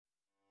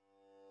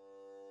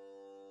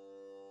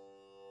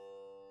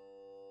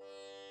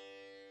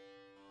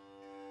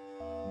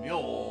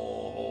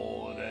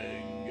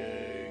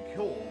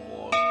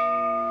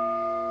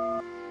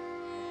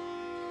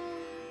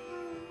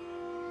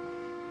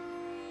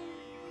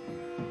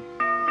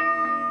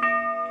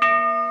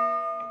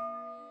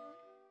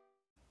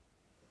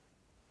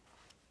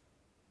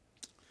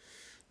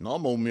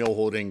Namo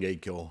Myoho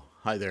Renge Kyo.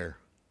 Hi there.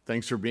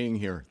 Thanks for being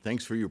here.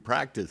 Thanks for your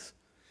practice.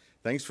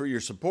 Thanks for your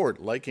support.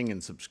 Liking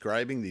and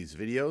subscribing these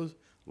videos,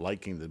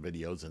 liking the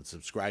videos and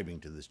subscribing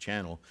to this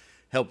channel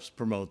helps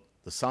promote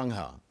the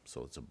Sangha.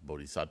 So it's a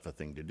Bodhisattva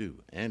thing to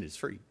do, and it's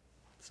free.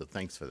 So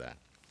thanks for that.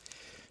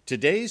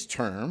 Today's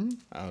term,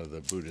 out of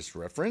the Buddhist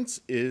reference,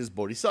 is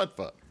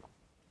Bodhisattva.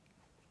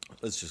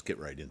 Let's just get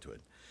right into it.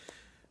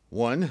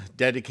 1,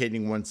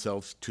 dedicating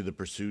oneself to the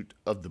pursuit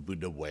of the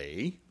Buddha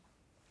way.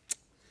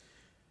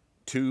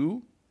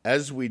 2,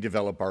 as we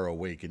develop our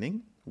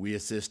awakening, we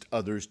assist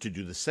others to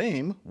do the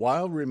same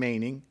while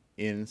remaining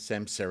in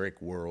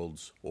samsaric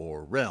worlds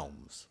or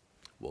realms.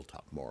 We'll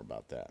talk more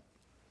about that.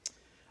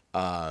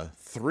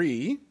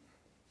 3,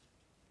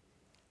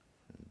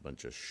 a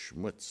bunch of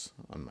schmutz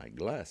on my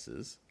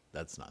glasses.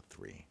 That's not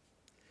 3.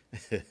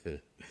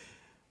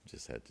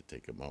 Just had to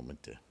take a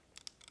moment to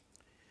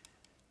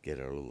get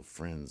our little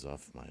friends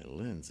off my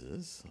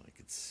lenses so I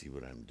could see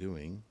what I'm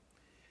doing.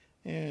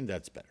 And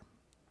that's better.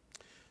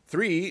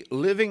 3,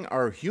 living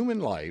our human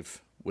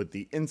life with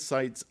the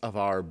insights of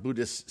our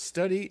Buddhist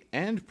study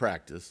and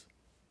practice,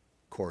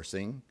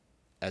 coursing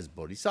as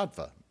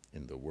Bodhisattva,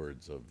 in the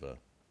words of the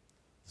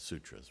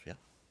sutras. Yeah.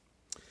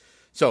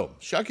 So,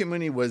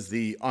 Shakyamuni was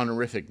the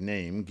honorific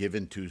name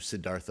given to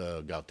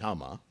Siddhartha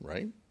Gautama,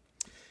 right?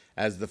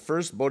 As the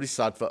first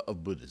Bodhisattva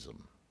of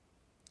Buddhism.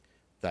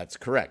 That's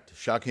correct.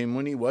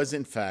 Shakyamuni was,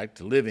 in fact,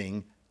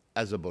 living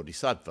as a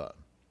Bodhisattva,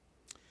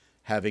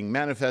 having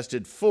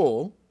manifested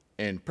full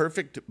and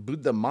perfect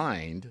Buddha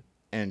mind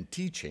and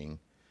teaching,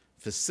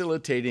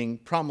 facilitating,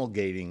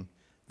 promulgating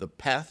the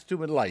path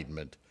to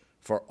enlightenment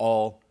for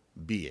all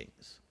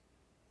beings.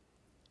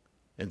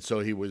 And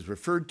so he was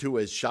referred to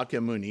as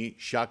Shakyamuni,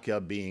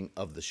 Shakya being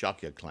of the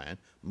Shakya clan,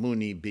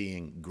 Muni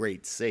being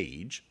great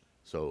sage,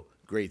 so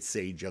great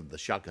sage of the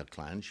Shakya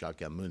clan,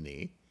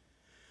 Shakyamuni,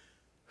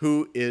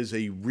 who is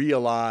a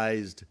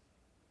realized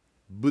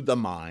Buddha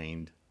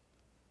mind,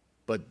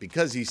 but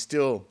because he's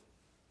still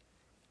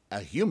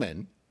a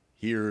human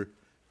here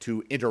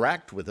to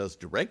interact with us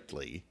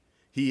directly,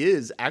 he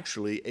is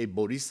actually a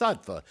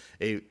bodhisattva,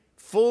 a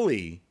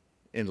fully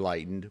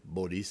enlightened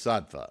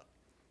bodhisattva.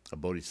 A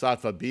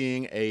bodhisattva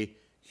being a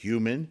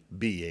human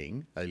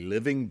being, a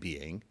living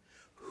being,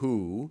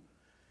 who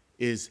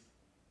is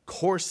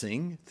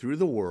coursing through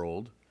the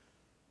world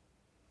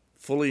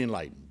fully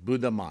enlightened,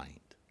 Buddha mind,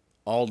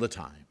 all the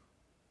time.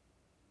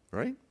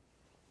 Right?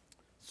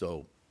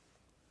 So,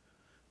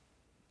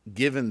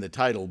 given the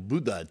title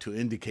Buddha to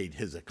indicate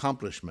his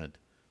accomplishment,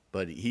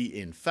 but he,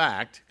 in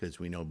fact, because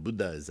we know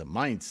Buddha is a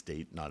mind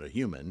state, not a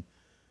human,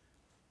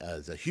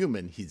 as a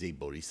human, he's a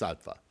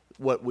bodhisattva,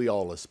 what we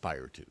all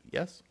aspire to,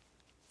 yes?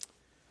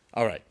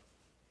 All right.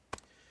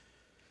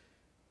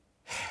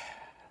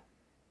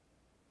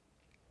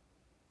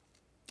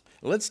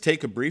 Let's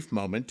take a brief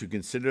moment to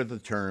consider the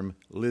term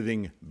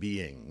living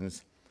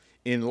beings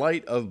in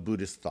light of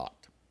Buddhist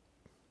thought.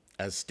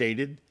 As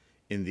stated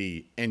in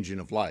the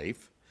Engine of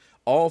Life,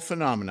 all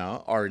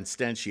phenomena are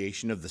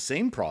instantiation of the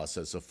same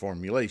process of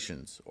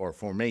formulations or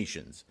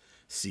formations,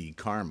 see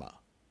karma.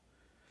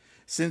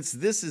 Since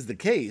this is the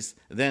case,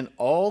 then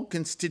all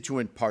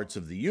constituent parts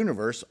of the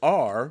universe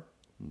are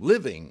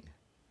living.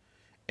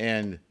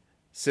 And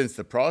since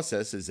the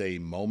process is a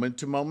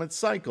moment-to-moment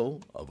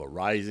cycle of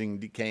arising,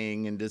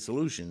 decaying, and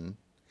dissolution,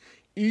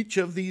 each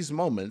of these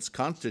moments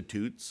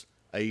constitutes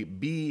a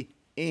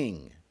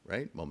being,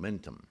 right?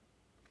 Momentum.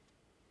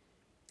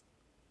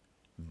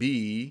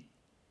 Be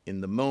in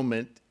the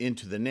moment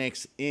into the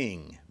next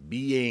ing,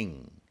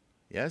 being.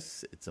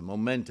 Yes, it's a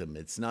momentum.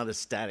 It's not a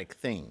static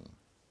thing.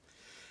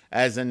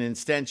 As an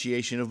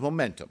instantiation of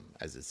momentum,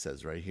 as it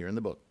says right here in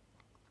the book.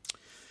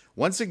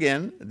 Once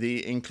again,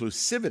 the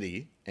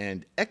inclusivity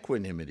and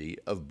equanimity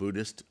of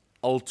Buddhist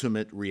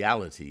ultimate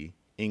reality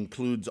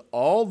includes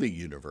all the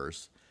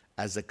universe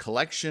as a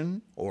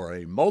collection or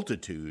a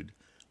multitude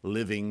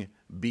living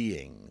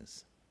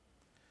beings.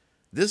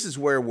 This is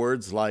where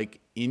words like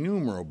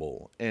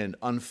innumerable and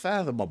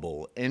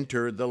unfathomable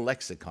enter the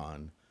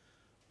lexicon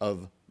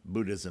of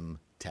Buddhism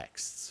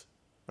texts,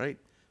 right?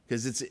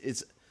 Because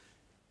it's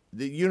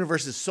the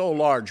universe is so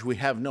large we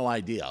have no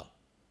idea.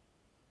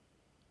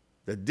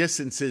 The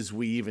distances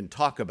we even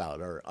talk about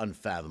are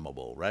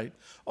unfathomable, right?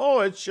 Oh,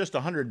 it's just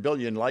 100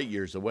 billion light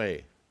years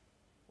away.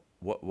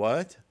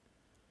 What?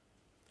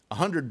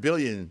 100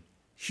 billion,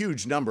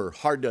 huge number,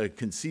 hard to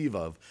conceive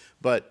of,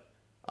 but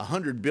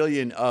 100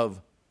 billion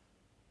of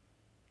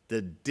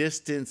the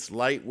distance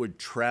light would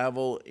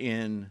travel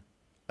in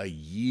a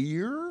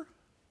year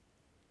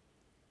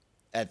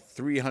at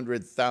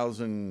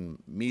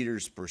 300,000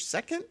 meters per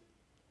second?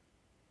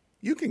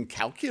 You can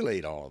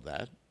calculate all of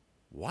that.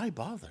 Why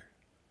bother?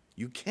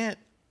 You can't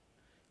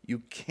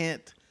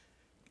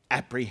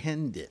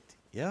apprehend it,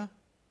 yeah?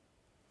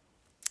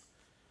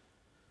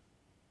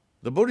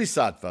 The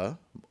bodhisattva,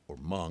 or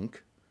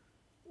monk,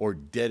 or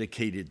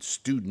dedicated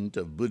student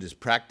of Buddhist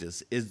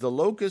practice is the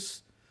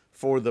locus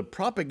for the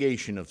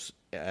propagation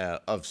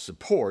of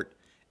support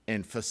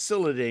and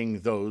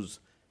facilitating those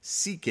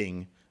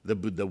seeking the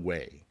Buddha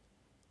way.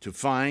 to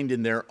find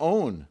in their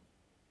own,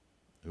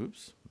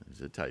 oops,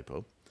 there's a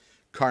typo,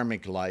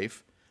 karmic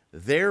life,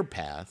 their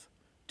path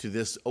to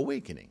this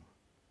awakening.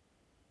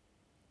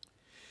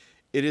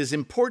 It is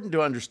important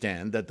to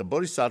understand that the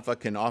Bodhisattva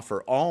can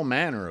offer all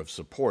manner of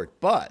support,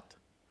 but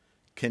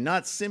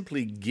cannot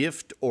simply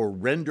gift or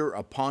render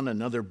upon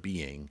another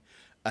being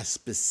a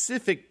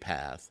specific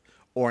path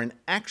or an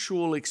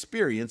actual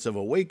experience of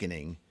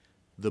awakening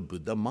the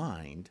Buddha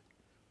mind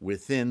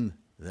within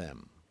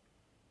them.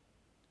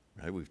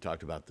 Right? We've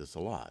talked about this a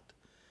lot.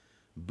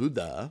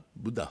 Buddha,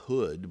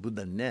 Buddhahood,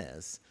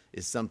 Buddha-ness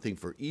is something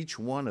for each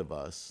one of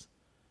us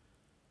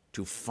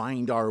to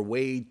find our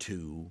way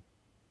to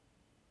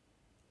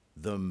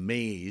the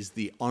maze,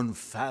 the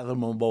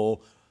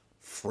unfathomable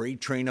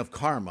freight train of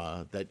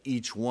karma that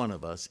each one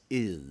of us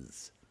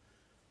is.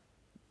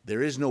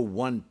 There is no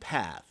one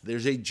path.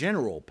 There's a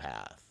general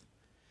path.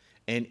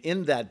 And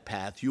in that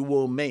path, you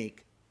will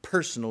make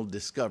personal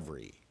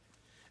discovery.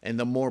 And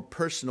the more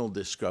personal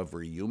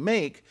discovery you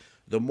make,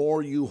 the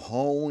more you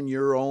hone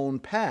your own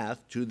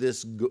path to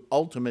this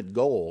ultimate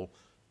goal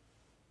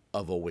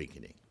of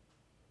awakening.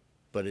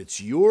 But it's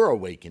your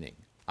awakening.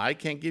 I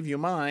can't give you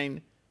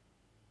mine,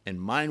 and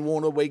mine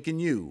won't awaken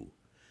you.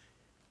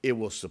 It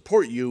will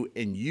support you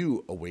in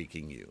you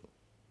awakening you.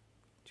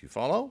 Do you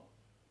follow?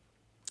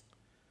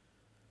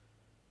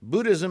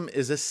 Buddhism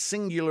is a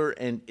singular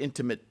and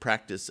intimate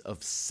practice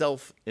of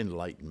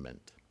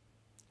self-enlightenment.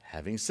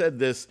 Having said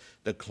this,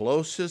 the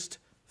closest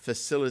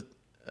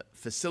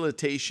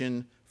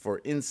facilitation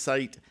for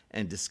insight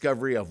and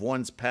discovery of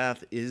one's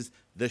path is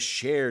the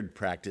shared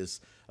practice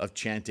of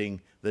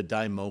chanting the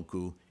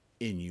Daimoku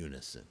in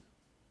unison.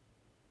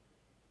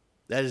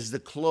 That is the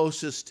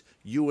closest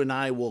you and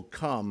I will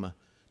come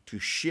to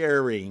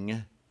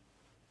sharing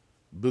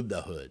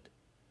Buddhahood,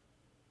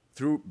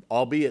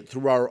 albeit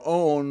through our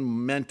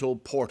own mental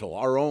portal,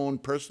 our own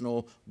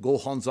personal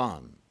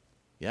Gohonzan.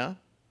 Yeah?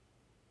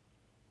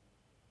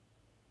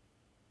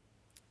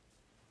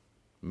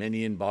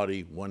 Many in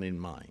body, one in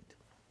mind.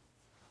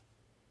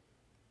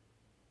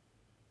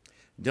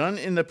 Done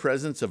in the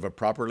presence of a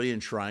properly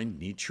enshrined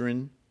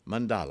Nichiren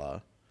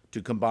mandala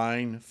to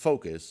combine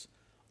focus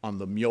on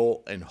the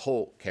Myo and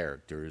Ho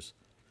characters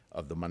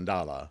of the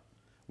mandala,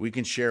 we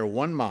can share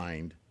one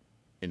mind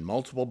in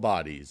multiple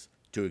bodies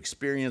to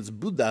experience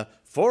Buddha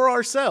for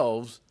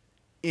ourselves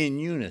in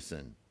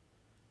unison.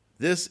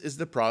 This is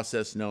the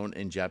process known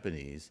in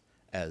Japanese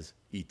as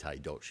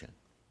Itai Doshin.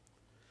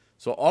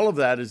 So all of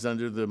that is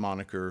under the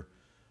moniker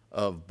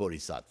of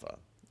Bodhisattva.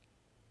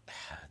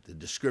 The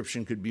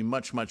description could be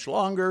much, much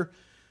longer,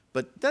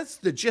 but that's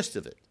the gist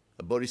of it.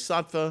 A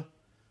Bodhisattva,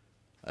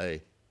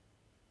 a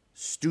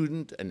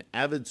student, an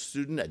avid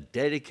student, a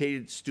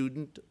dedicated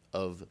student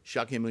of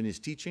Shakyamuni's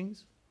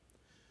teachings,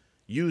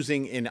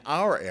 using in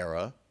our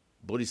era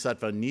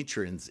Bodhisattva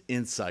Nichiren's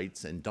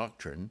insights and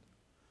doctrine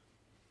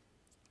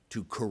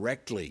to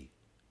correctly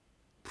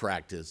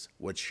practice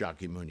what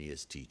Shakyamuni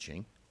is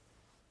teaching,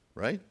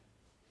 right?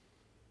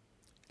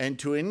 And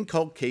to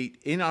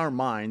inculcate in our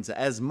minds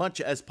as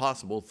much as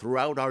possible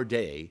throughout our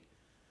day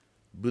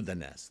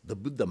Buddha-ness, the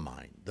Buddha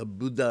mind, the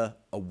Buddha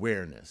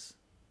awareness.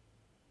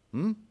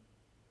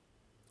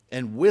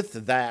 And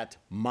with that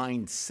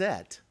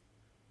mindset,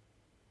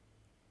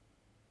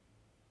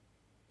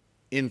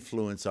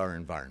 influence our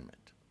environment.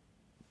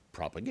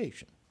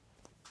 Propagation.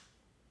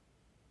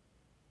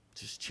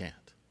 Just chant,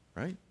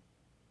 right?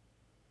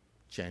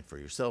 Chant for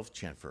yourself,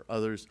 chant for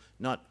others,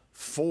 not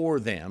for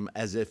them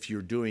as if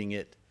you're doing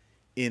it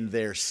in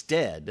their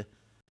stead,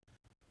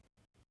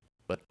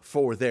 but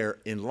for their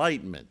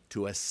enlightenment,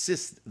 to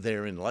assist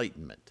their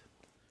enlightenment,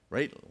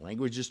 right?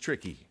 Language is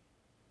tricky.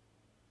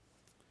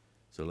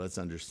 So let's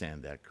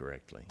understand that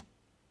correctly.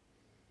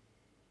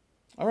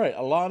 All right,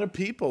 a lot of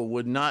people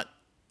would not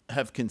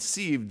have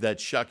conceived that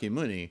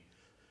Shakyamuni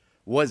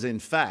was in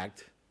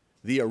fact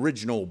the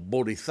original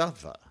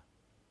Bodhisattva.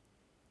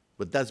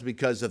 But that's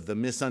because of the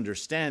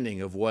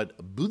misunderstanding of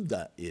what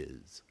Buddha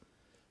is.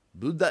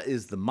 Buddha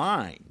is the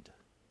mind.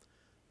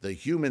 The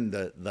human,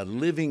 the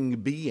living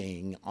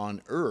being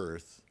on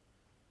earth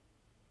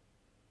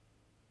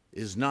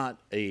is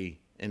not an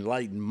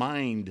enlightened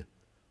mind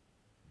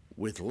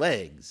with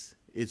legs.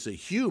 It's a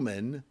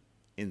human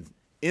in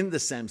the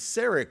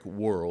samsaric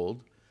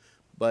world,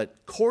 but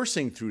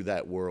coursing through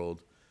that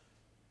world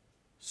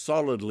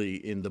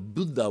solidly in the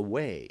Buddha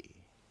way.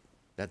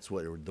 That's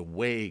where the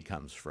way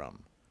comes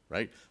from,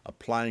 right?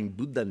 Applying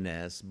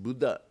Buddha-ness,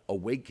 Buddha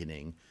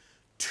awakening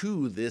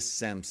to this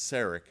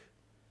samsaric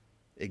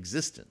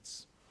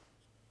existence.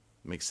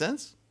 Make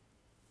sense?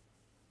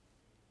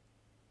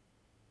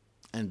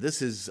 And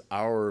this is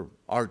our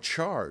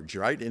charge,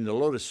 right? In the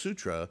Lotus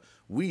Sutra,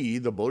 we,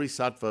 the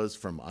Bodhisattvas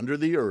from under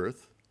the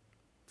earth,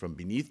 from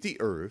beneath the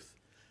earth,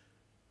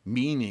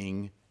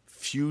 meaning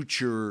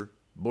future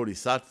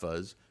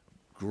Bodhisattvas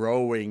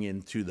growing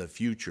into the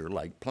future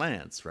like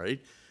plants,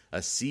 right?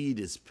 A seed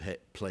is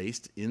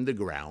placed in the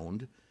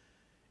ground,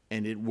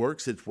 and it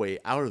works its way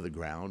out of the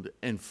ground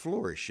and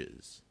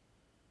flourishes.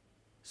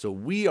 So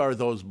we are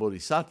those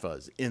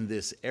bodhisattvas in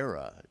this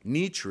era.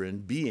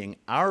 Nichiren being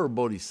our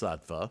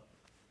bodhisattva,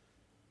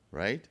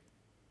 right?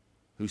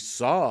 Who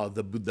saw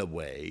the Buddha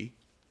way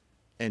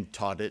and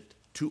taught it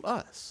to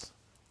us.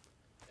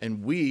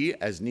 And we,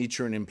 as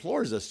Nichiren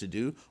implores us to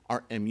do,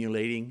 are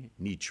emulating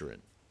Nichiren.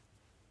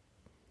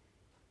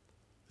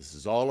 This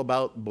is all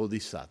about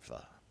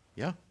bodhisattva.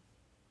 Yeah?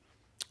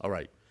 All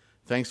right.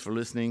 Thanks for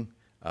listening.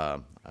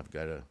 I've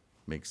got to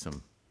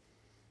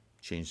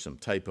change some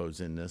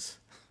typos in this.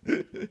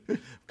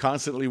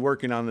 Constantly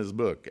working on this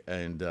book.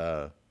 And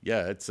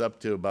yeah, it's up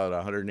to about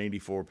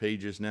 184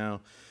 pages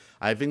now.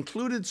 I've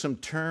included some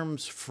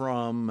terms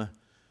from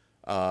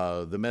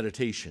the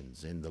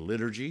meditations in the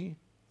liturgy,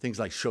 things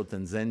like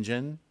Shoten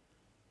Zenjin.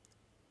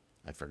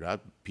 I forgot,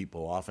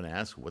 people often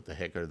ask, what the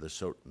heck are the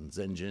Shoten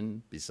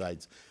Zenjin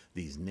besides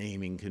these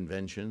naming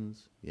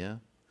conventions? Yeah.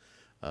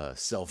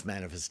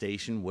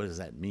 Self-manifestation, what does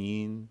that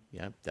mean?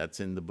 Yeah, that's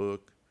in the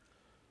book.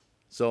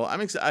 So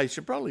I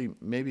should probably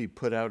maybe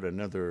put out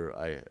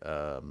another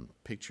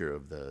picture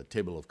of the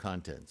table of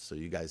contents so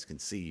you guys can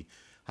see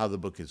how the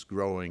book is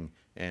growing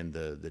and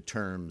the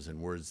terms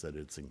and words that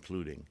it's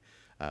including.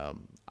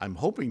 I'm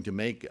hoping to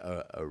make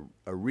a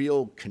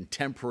real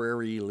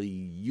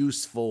contemporarily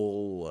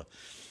useful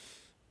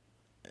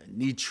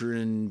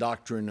Nichiren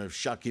doctrine of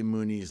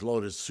Shakyamuni's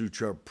Lotus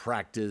Sutra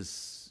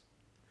practice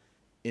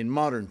in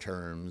modern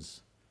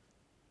terms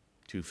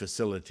to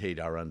facilitate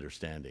our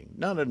understanding.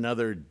 Not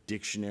another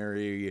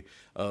dictionary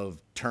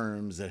of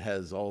terms that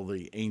has all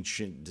the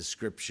ancient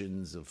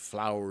descriptions of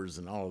flowers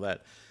and all of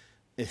that.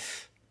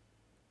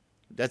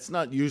 That's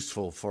not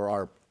useful for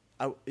our...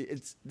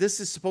 This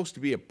is supposed to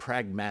be a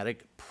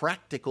pragmatic,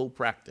 practical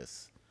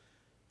practice.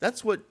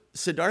 That's what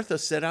Siddhartha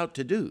set out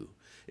to do.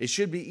 It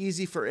should be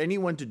easy for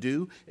anyone to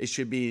do. It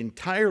should be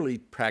entirely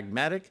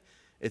pragmatic.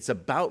 It's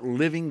about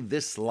living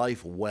this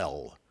life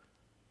well.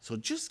 So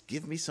just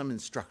give me some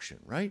instruction,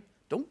 right?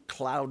 Don't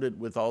cloud it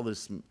with all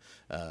this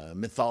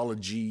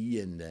mythology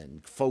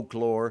and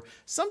folklore.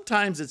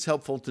 Sometimes it's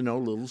helpful to know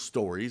little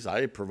stories.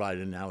 I provide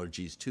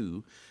analogies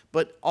too,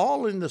 but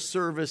all in the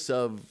service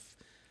of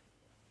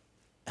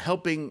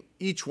helping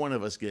each one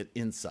of us get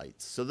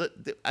insights. So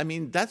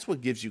that's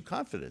what gives you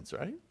confidence,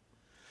 right?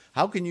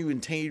 How can you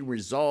attain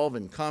resolve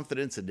and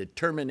confidence and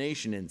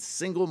determination in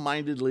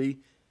single-mindedly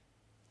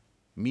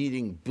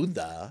meeting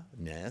Buddha,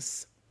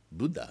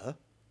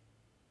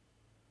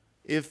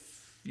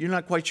 if you're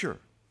not quite sure?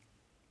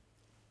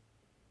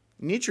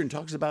 Nichiren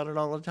talks about it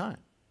all the time.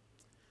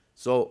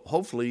 So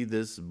hopefully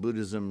this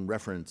Buddhism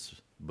reference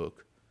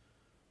book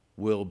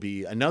will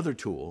be another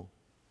tool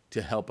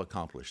to help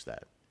accomplish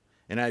that.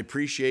 And I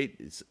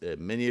appreciate,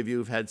 many of you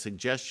have had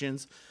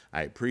suggestions.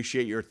 I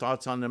appreciate your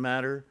thoughts on the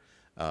matter.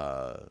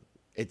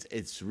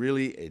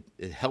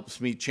 It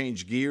helps me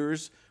change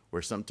gears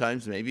where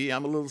sometimes maybe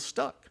I'm a little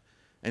stuck.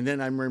 And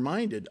then I'm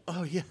reminded,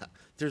 oh yeah,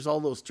 there's all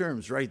those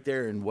terms right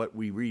there in what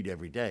we read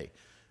every day.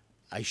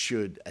 I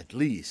should at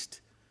least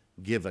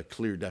give a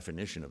clear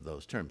definition of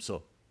those terms.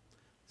 So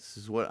this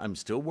is what I'm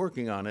still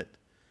working on it.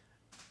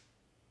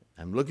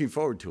 I'm looking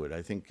forward to it.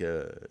 I think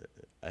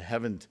I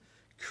haven't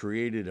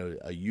created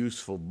a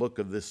useful book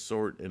of this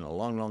sort in a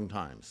long, long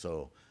time.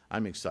 So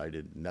I'm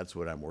excited, and that's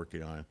what I'm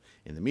working on.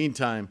 In the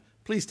meantime,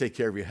 please take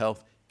care of your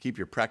health. Keep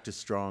your practice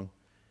strong.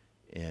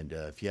 And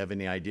if you have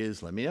any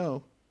ideas, let me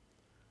know.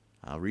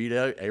 I'll read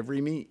out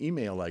every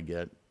email I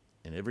get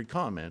and every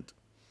comment.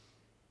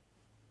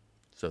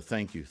 So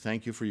thank you.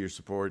 Thank you for your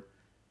support.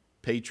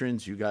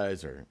 Patrons, you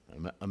guys are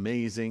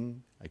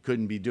amazing. I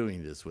couldn't be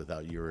doing this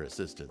without your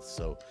assistance.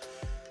 So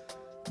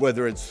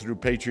whether it's through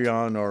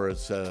Patreon or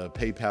it's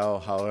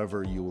PayPal,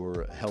 however you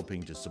are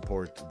helping to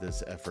support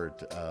this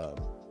effort,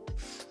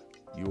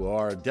 you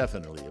are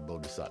definitely a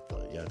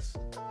bodhisattva, yes.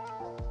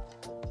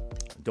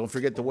 Don't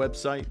forget the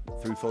website,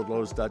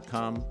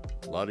 threefoldlotus.com.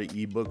 A lot of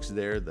ebooks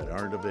there that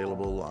aren't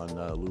available on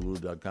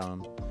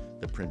lulu.com.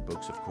 The print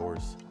books, of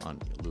course, on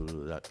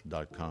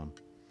lulu.com.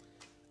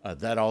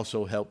 That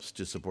also helps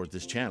to support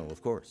this channel,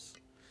 of course.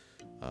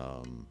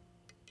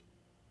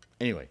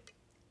 Anyway,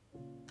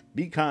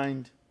 be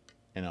kind,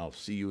 and I'll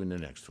see you in the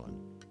next one.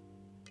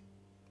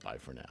 Bye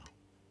for now.